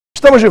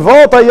Estamos de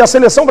volta e a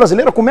seleção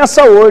brasileira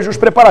começa hoje os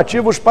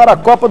preparativos para a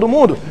Copa do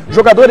Mundo. Os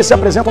jogadores se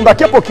apresentam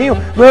daqui a pouquinho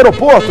no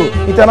aeroporto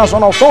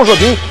internacional Tom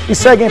Jobim e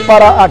seguem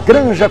para a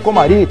Granja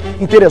Comary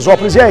em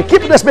Teresópolis. E a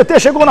equipe do SBT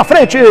chegou na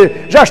frente,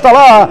 já está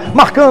lá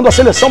marcando a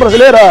seleção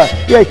brasileira.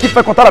 E a equipe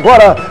vai contar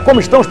agora como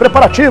estão os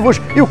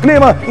preparativos e o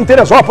clima em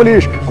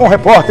Teresópolis com o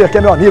repórter que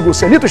é meu amigo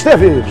Celito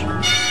Esteves.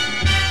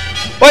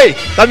 Oi,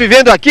 tá me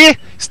vendo aqui?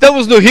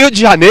 Estamos no Rio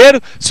de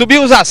Janeiro,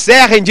 subimos a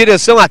serra em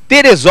direção a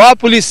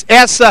Teresópolis,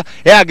 essa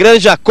é a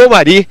Granja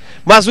Comary,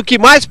 mas o que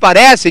mais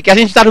parece é que a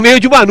gente está no meio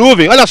de uma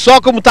nuvem. Olha só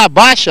como está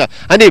baixa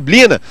a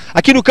neblina.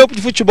 Aqui no campo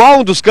de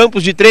futebol, um dos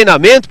campos de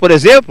treinamento, por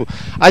exemplo,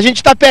 a gente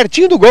está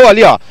pertinho do gol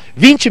ali, ó,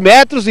 20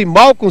 metros e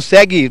mal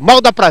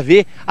dá para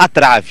ver a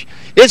trave.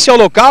 Esse é o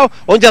local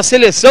onde a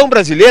seleção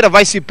brasileira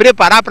vai se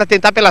preparar para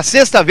tentar pela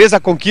sexta vez a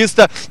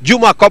conquista de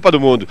uma Copa do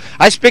Mundo.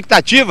 A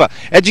expectativa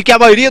é de que a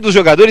maioria dos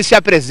jogadores se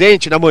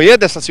apresente na manhã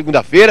dessa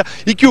segunda-feira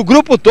e que o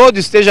grupo todo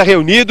esteja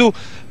reunido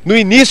no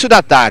início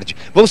da tarde.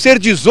 Vão ser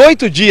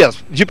 18 dias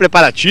de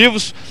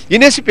preparativos e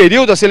nesse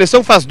período a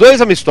seleção faz 2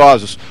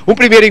 amistosos. Um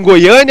primeiro em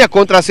Goiânia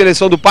contra a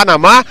seleção do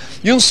Panamá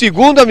e um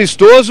segundo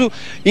amistoso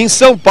em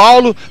São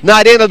Paulo, na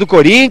Arena do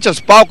Corinthians,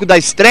 palco da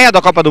estreia da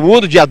Copa do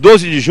Mundo, dia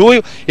 12 de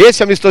junho.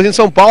 Esse amistoso em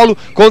São Paulo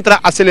contra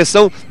a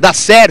seleção da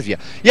Sérvia.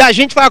 E a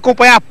gente vai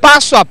acompanhar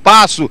passo a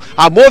passo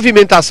a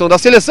movimentação da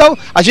seleção,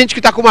 a gente que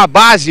está com uma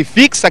base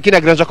fixa aqui na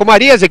Granja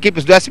Comary, as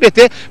equipes do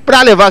SBT,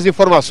 para levar as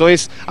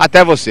informações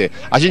até você.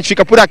 A gente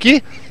fica por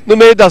aqui, no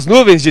meio das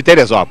nuvens de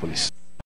Teresópolis.